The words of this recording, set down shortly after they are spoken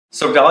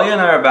So Dalya and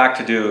I are back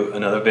to do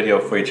another video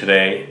for you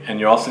today, and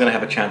you're also going to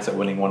have a chance at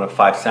winning one of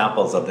 5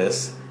 samples of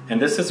this.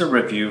 And this is a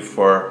review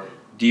for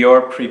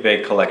Dior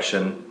Privee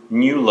Collection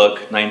New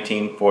Look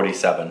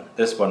 1947.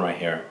 This one right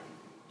here.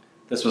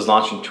 This was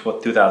launched in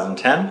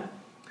 2010,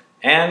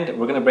 and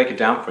we're going to break it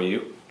down for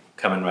you,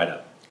 coming right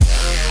up.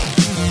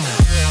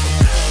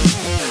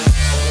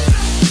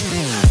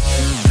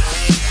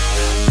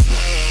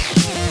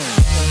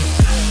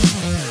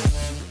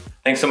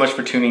 Thanks so much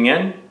for tuning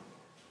in.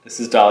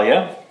 This is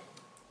Dalya.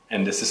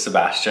 And this is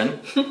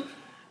Sebastian.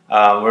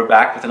 We're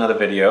back with another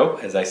video,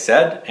 as I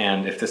said,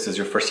 and if this is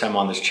your first time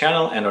on this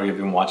channel and or you've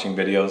been watching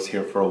videos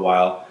here for a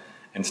while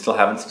and still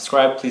haven't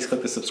subscribed, please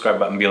click the subscribe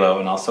button below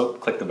and also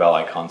click the bell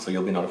icon so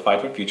you'll be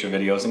notified for future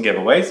videos and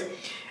giveaways.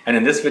 And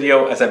in this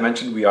video, as I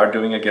mentioned, we are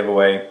doing a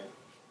giveaway,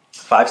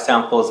 5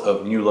 samples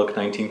of New Look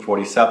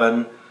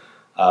 1947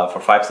 for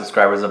 5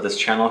 subscribers of this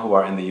channel who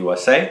are in the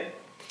USA.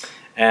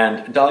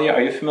 And Dalya,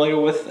 are you familiar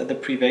with the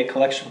Privee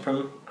collection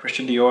from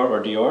Christian Dior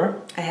or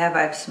Dior? I have.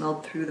 I've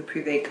smelled through the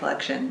Privee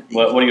collection.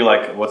 What do you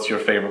like? What's your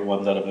favorite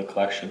ones out of the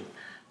collection?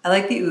 I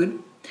like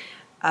the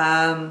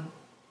Oud.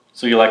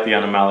 So you like the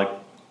animalic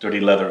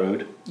dirty leather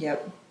Oud?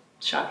 Yep.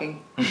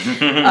 Shocking.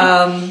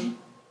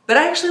 But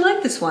I actually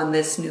like this one,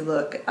 this New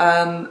Look.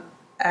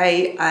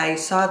 I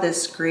saw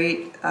this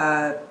great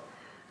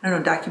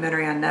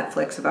documentary on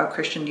Netflix about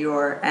Christian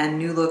Dior, and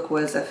New Look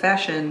was a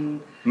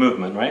fashion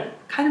movement, right?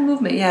 Kind of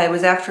movement, yeah. It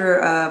was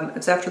after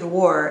the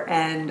war,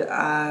 and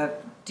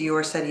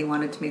Dior said he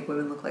wanted to make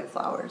women look like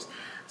flowers.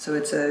 So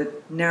it's a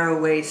narrow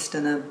waist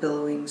and a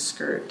billowing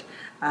skirt.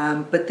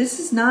 But this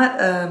is not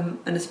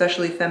an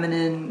especially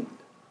feminine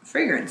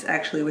fragrance,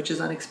 actually, which is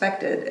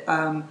unexpected.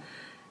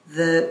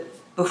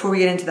 Before we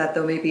get into that,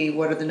 though, maybe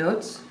what are the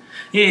notes?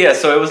 Yeah.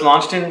 So it was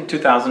launched in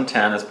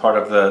 2010 as part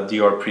of the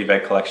Dior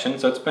Privee Collection.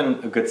 So it's been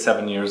a good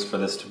 7 years for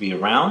this to be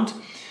around.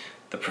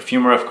 The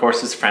perfumer, of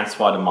course, is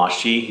Francois de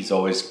Machy. He's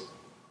always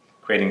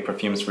creating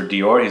perfumes for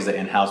Dior. He's the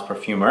in-house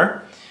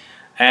perfumer.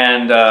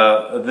 And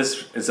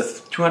this is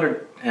a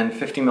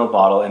 250 ml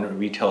bottle, and it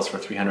retails for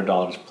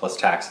 $300 plus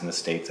tax in the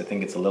States. I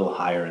think it's a little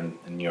higher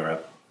in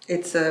Europe.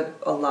 It's a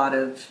lot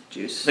of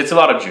juice. It's a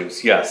lot of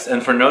juice, yes.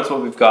 And for notes,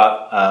 what we've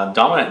got,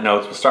 dominant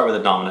notes, we'll start with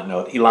a dominant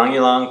note. Ylang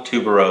ylang,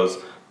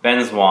 tuberose,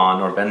 benzoin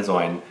or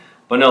benzoin,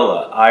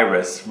 vanilla,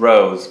 iris,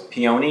 rose,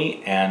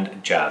 peony,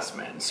 and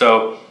jasmine.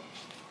 So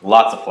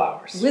lots of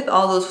flowers. With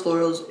all those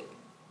florals,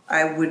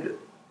 I would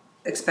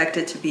expect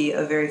it to be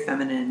a very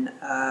feminine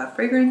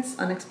fragrance.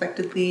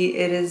 Unexpectedly,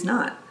 it is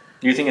not.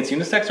 Do you think it's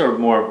unisex or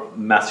more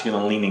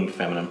masculine-leaning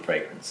feminine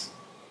fragrance?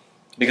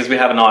 Because we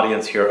have an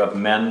audience here of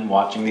men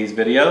watching these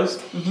videos.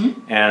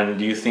 Mm-hmm. And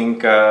do you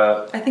think...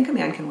 I think a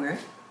man can wear it.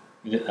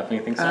 You definitely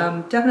think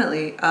so?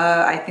 Definitely.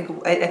 I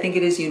think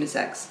it is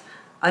unisex.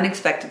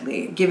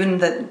 Unexpectedly. Given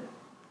that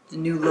the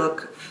New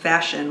Look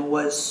fashion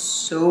was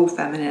so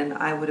feminine,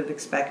 I would have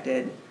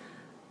expected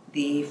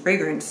the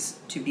fragrance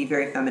to be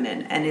very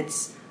feminine. And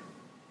it's,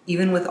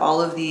 even with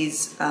all of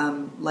these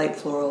light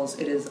florals,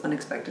 it is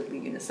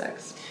unexpectedly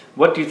unisex.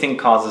 What do you think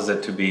causes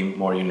it to be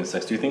more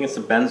unisex? Do you think it's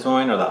the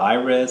benzoin or the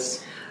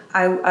iris?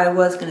 I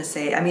was going to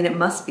say, I mean, it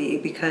must be,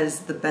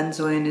 because the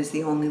benzoin is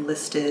the only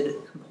listed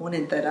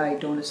component that I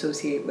don't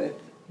associate with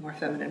more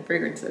feminine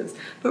fragrances.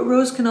 But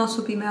rose can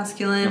also be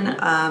masculine.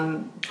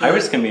 Mm-hmm.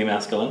 Iris can be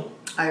masculine.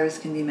 Iris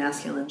can be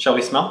masculine. Shall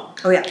we smell?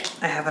 Oh yeah,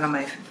 I have it on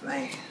my...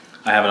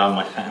 I have it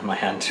on my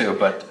hand too,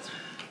 but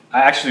I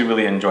actually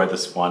really enjoyed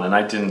this one, and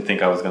I didn't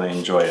think I was going to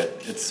enjoy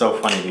it. It's so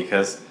funny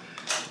because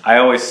I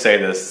always say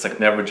this, it's like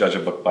never judge a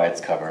book by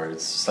its cover.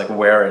 It's just like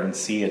wear it and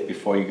see it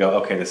before you go,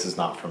 okay, this is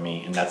not for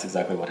me, and that's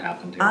exactly what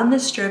happened here. On the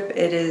strip,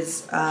 it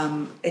is,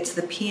 it's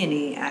the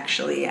peony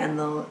actually, and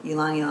the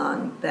ylang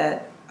ylang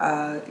that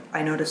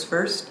I noticed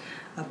first.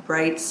 A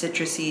bright,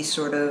 citrusy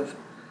sort of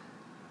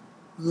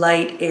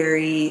light,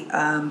 airy,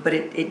 but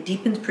it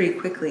deepens pretty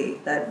quickly.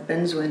 That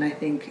benzoin, I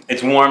think...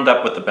 It's warmed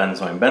up with the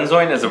benzoin.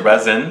 Benzoin is a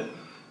resin,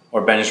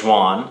 or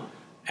benzoin,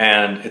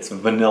 and it's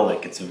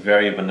vanillic. It's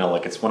very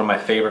vanillic. It's one of my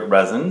favorite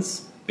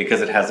resins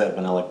because it has that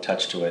vanillic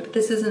touch to it.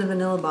 This isn't a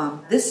vanilla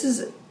bomb. This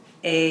is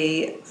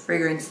a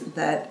fragrance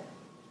that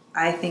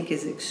I think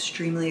is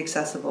extremely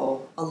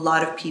accessible. A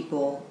lot of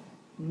people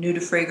new to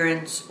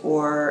fragrance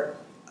or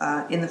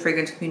in the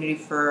fragrance community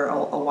for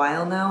a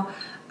while now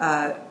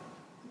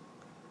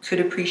could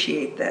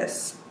appreciate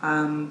this.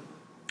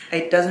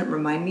 It doesn't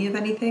remind me of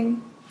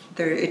anything.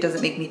 It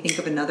doesn't make me think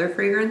of another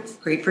fragrance.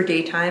 Great for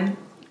daytime,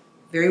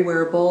 very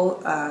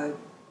wearable. I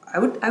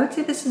would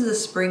say this is a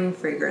spring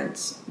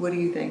fragrance. What do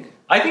you think?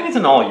 I think it's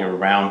an all year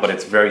round, but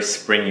it's very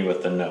springy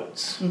with the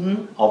notes.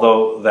 Mm-hmm.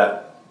 Although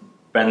that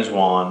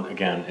benzoin,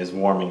 again, is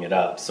warming it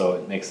up, so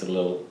it makes it a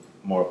little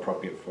more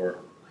appropriate for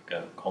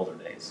like colder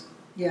days.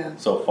 Yeah.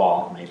 So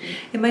fall, maybe.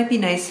 It might be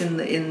nice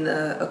in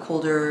a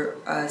colder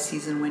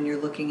season when you're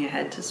looking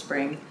ahead to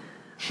spring,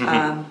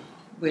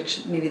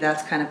 which maybe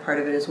that's kind of part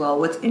of it as well.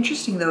 What's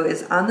interesting though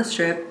is on the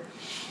strip,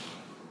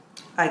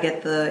 I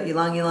get the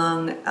ylang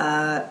ylang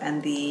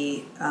and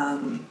the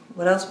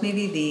what else?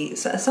 Maybe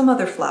some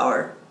other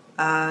flower.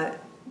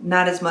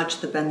 not as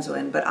much the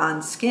benzoin, but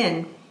on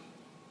skin,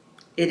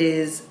 it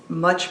is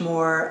much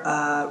more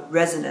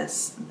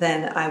resinous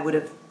than I would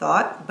have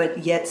thought,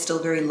 but yet still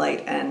very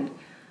light and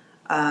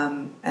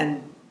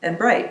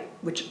bright,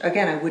 which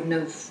again I wouldn't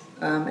have.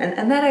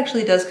 And that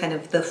actually does kind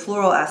of, the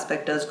floral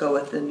aspect does go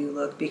with the new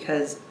look,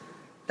 because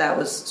that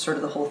was sort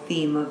of the whole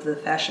theme of the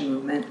fashion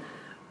movement.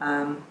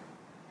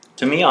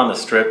 To me, on the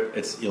strip,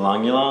 it's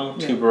ylang ylang,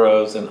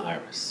 tuberose, and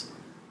iris.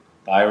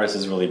 The iris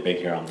is really big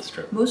here on the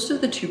strip. Most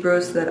of the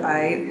tuberose that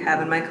I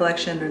have in my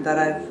collection, or that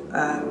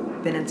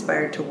I've been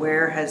inspired to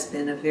wear, has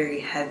been a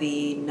very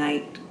heavy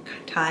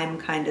nighttime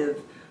kind of,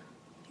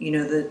 you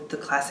know, the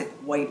classic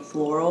white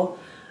floral.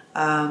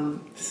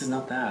 This is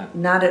not that.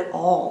 Not at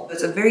all.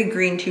 It's a very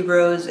green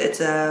tuberose.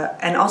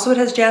 And also it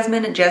has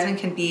jasmine. And jasmine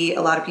can be,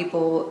 a lot of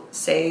people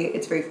say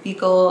it's very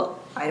fecal.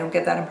 I don't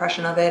get that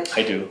impression of it.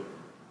 I do.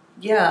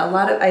 Yeah,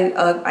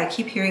 I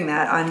keep hearing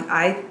that.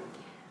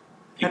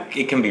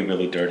 It can be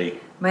really dirty.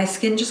 My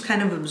skin just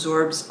kind of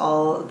absorbs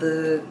all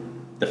the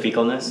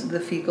fecalness? The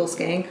fecal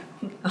skank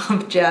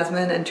of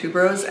jasmine and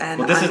tuberose. And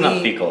well, this is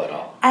not fecal at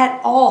all.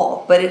 At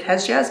all, but it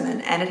has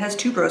jasmine and it has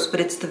tuberose, but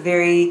it's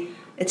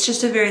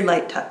just a very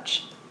light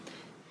touch.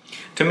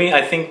 To me,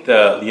 I think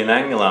the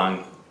ylang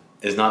ylang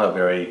is not a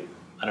very,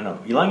 I don't know,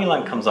 ylang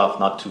ylang comes off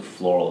not too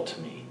floral to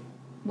me.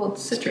 Well,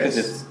 it's citrus.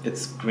 Because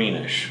it's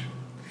greenish.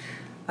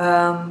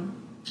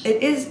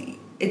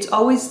 It's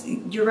always,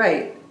 you're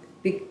right.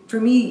 For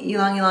me,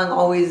 ylang ylang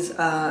always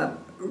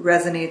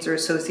resonates or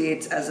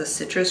associates as a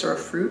citrus or a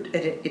fruit.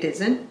 It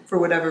isn't, for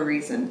whatever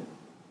reason.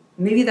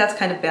 Maybe that's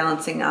kind of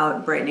balancing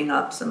out, brightening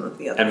up some of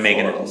the other and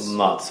making florals. It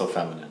not so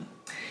feminine.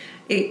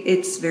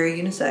 It's very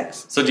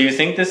unisex. So do you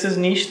think this is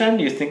niche then?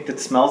 Do you think it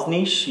smells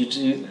niche?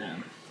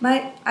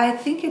 I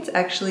think it's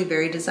actually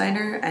very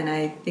designer, and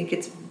I think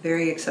it's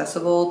very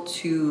accessible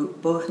to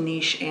both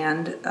niche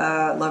and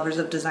lovers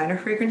of designer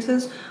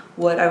fragrances.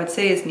 What I would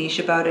say is niche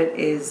about it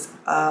is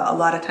a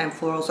lot of time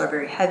florals are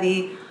very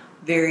heavy,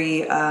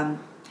 very,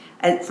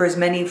 for as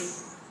many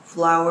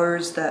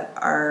flowers that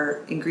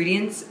are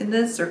ingredients in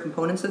this or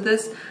components of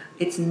this,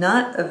 it's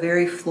not a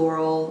very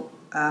floral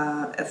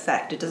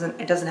effect. It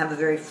doesn't have a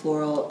very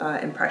floral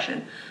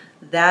impression.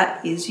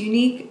 That is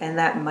unique, and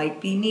that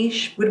might be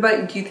niche. What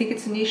about, do you think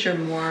it's niche or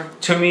more?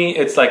 To me,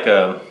 it's like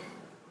a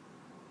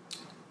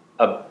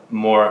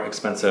more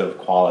expensive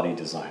quality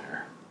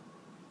designer.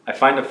 I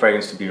find the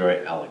fragrance to be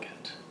very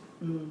elegant,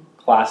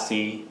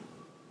 classy,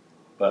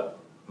 but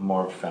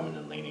more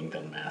feminine leaning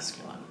than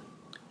masculine.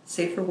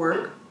 Safe for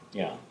work.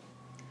 Yeah.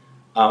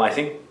 I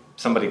think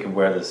somebody could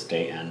wear this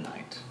day and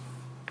night.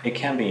 It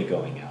can be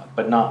going out,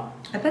 but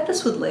not. I bet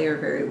this would layer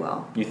very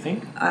well. You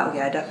think? Oh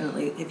yeah,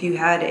 definitely. If you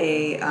had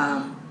a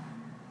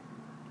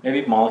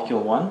maybe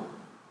Molecule 1?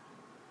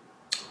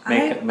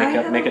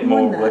 Make it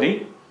more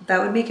woody?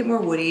 That would make it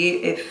more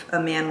woody if a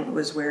man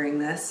was wearing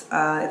this.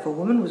 If a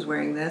woman was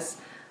wearing this,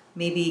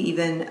 maybe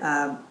even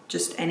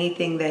just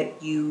anything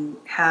that you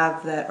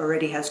have that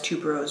already has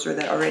tuberose, or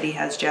that already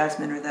has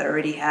jasmine, or that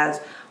already has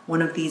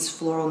one of these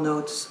floral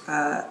notes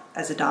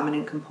as a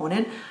dominant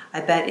component. I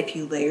bet if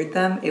you layered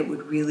them, it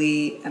would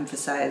really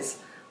emphasize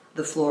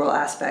the floral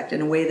aspect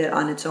in a way that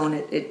on its own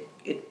it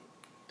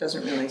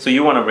doesn't really. So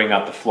you want to bring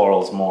out the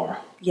florals more?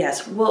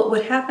 Yes. Well,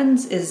 what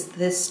happens is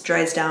this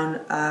dries down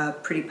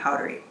pretty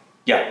powdery.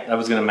 Yeah, I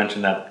was going to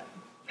mention that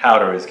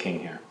powder is king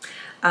here.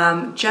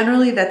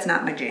 Generally, that's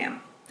not my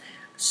jam.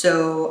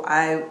 So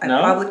I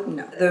probably,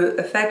 no. The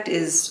effect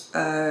is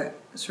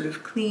sort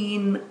of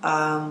clean,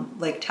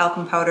 like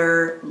talcum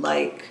powder,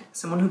 like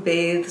someone who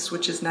bathes,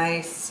 which is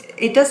nice.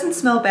 It doesn't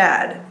smell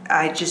bad.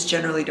 I just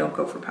generally don't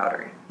go for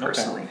powdery,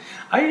 personally. Okay.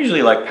 I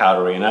usually like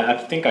powdery, and I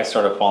think I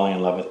started falling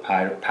in love with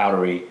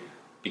powdery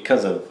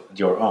because of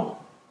Dior Homme.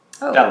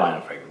 Oh. That line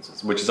of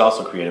fragrances, which is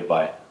also created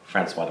by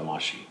Francois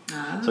Demachy.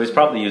 So he's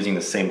probably using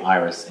the same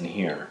iris in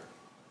here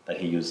that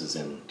he uses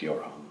in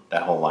Dior Homme,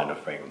 that whole line of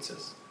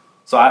fragrances.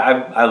 So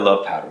I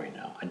love powdery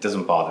now. It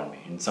doesn't bother me.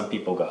 And some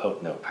people go, oh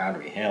no,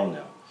 powdery, hell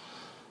no.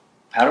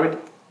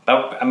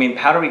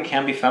 Powdery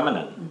can be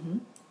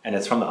feminine, and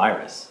it's from the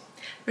iris.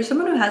 For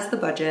someone who has the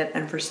budget,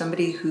 and for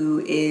somebody who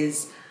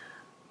is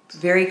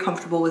very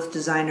comfortable with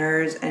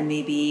designers and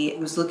maybe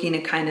was looking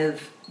to kind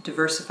of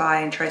diversify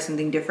and try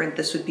something different,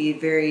 this would be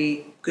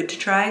very good to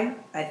try.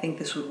 I think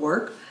this would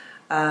work,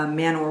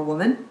 man or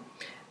woman.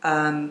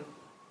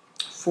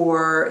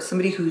 For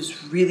somebody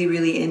who's really,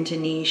 really into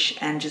niche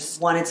and just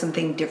wanted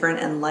something different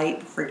and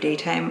light for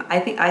daytime, I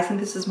think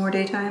this is more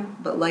daytime,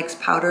 but likes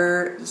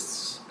powdery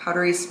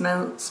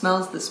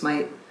smells, this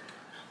might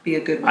be a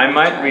good one. I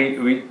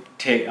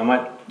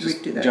might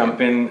just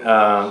jump in.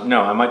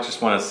 No, I might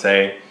just want to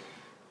say,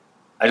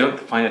 I don't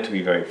find it to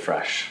be very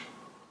fresh.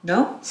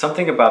 No?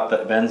 Something about the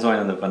benzoin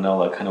and the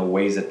vanilla kind of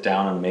weighs it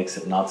down and makes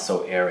it not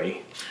so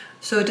airy.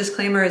 So a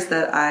disclaimer is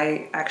that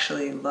I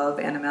actually love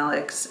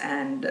animalics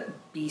and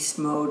beast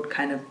mode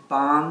kind of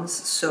bombs.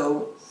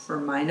 So for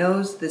my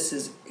nose, this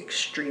is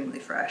extremely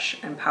fresh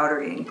and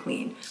powdery and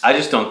clean. I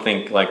just don't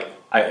think, like,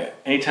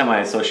 anytime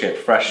I associate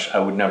fresh, I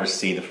would never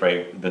see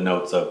the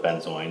notes of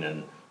benzoin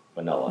and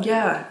vanilla.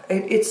 Yeah,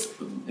 it's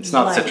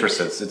not light.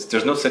 citruses.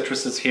 There's no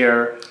citruses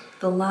here.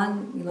 The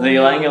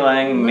ylang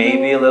ylang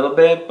maybe a little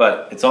bit,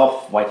 but it's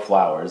all white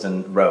flowers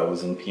and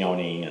rose and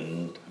peony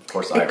and of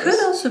course iris. It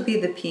could also be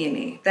the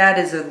peony. That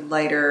is a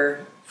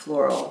lighter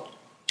floral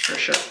for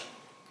sure.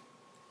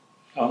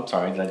 Oh, I'm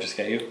sorry. Did I just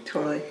get you?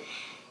 Totally.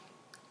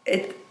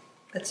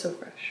 That's so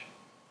fresh.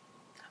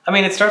 I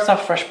mean, it starts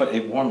off fresh, but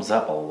it warms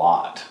up a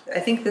lot. I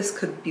think this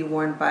could be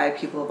worn by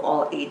people of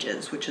all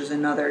ages, which is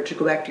another, to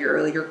go back to your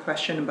earlier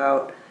question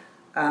about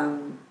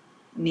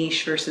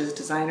niche versus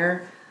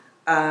designer.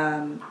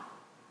 I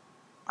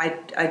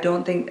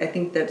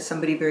think that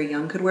somebody very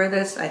young could wear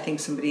this. I think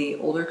somebody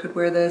older could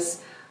wear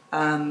this.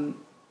 And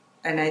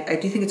I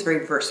do think it's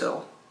very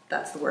versatile.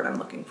 That's the word I'm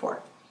looking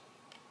for.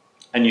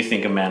 And you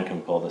think a man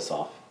can pull this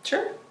off?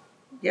 Sure.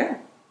 Yeah.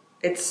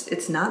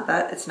 It's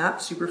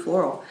not super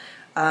floral.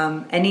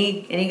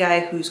 Any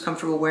guy who's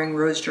comfortable wearing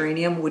rose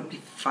geranium would be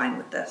fine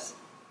with this.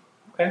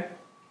 Okay.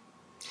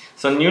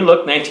 So New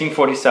Look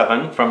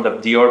 1947 from the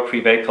Dior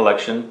Privee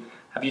Collection.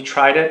 Have you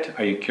tried it?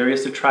 Are you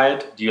curious to try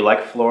it? Do you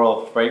like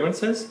floral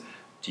fragrances?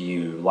 Do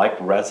you like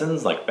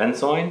resins like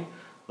benzoin?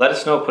 Let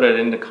us know, put it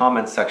in the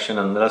comments section,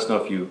 and let us know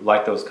if you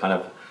like those kind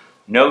of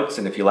notes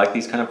and if you like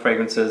these kind of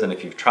fragrances and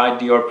if you've tried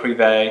Dior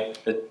Privee.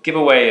 The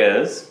giveaway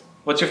is,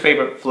 what's your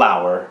favorite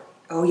flower?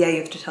 Oh yeah, you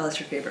have to tell us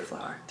your favorite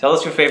flower. Tell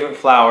us your favorite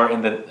flower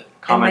in the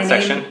comment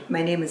section.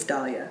 My name is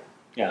Dalya.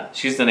 Yeah,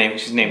 she's named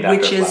after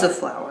Which is a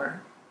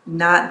flower.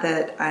 Not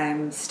that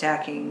I'm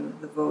stacking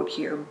the vote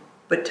here,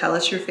 but tell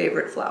us your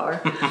favorite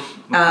flower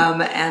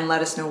and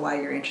let us know why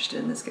you're interested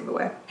in this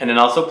giveaway. And then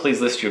also please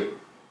list your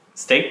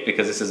state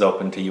because this is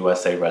open to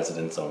USA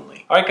residents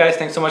only. All right guys,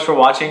 thanks so much for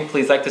watching.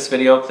 Please like this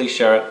video, please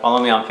share it. Follow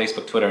me on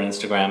Facebook, Twitter, and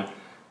Instagram.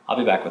 I'll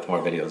be back with more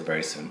videos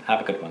very soon. Have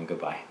a good one.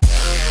 Goodbye.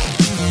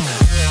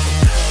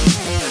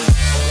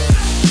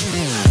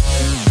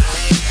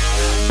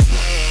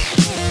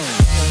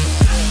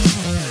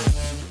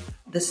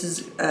 This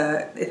is,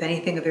 if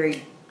anything,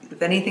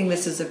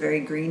 this is a very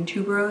green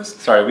tuberose.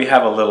 Sorry, we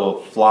have a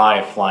little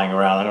fly flying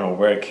around. I don't know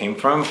where it came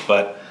from,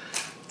 but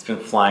it's been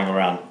flying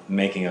around,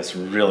 making us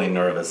really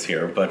nervous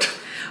here. But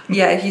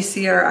yeah, if you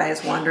see our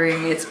eyes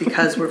wandering, it's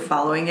because we're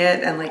following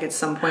it, and like at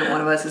some point,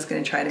 one of us is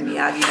going to try to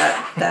Miyagi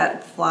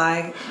that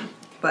fly.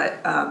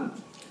 But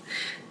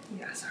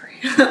yeah,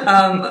 sorry.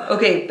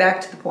 Okay,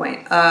 back to the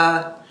point.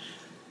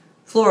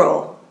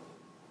 Floral.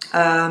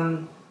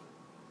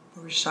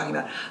 What were we just talking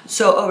about?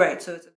 So, oh right, so it's